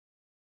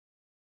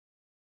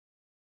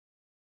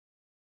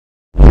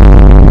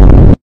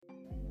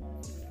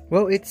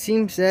Well, it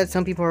seems that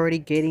some people are already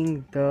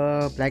getting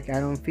the Black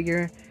Adam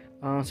figure.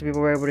 Some people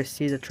were able to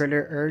see the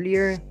trailer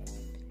earlier.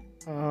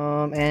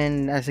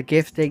 And as a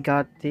gift, they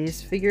got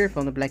this figure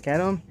from the Black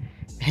Adam.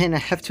 And I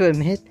have to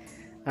admit,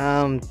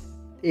 um,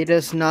 it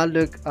does not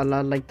look a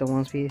lot like the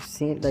ones we've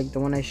seen, like the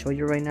one I showed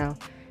you right now.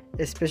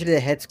 Especially the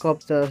head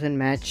sculpt doesn't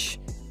match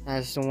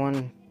as the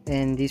one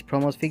in these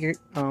promos figure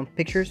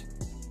pictures.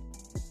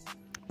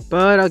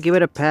 But I'll give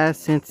it a pass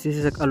since this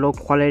is a low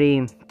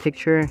quality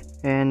picture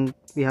and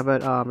we have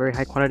a very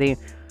high quality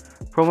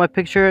promo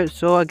picture.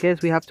 So I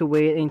guess we have to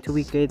wait until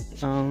we get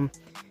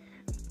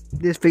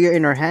this figure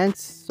in our hands.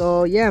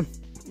 So yeah,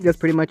 that's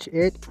pretty much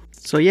it.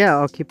 So yeah,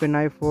 I'll keep an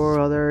eye for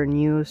other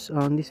news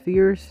on these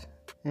figures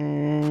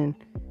and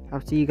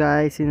I'll see you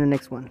guys in the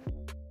next one.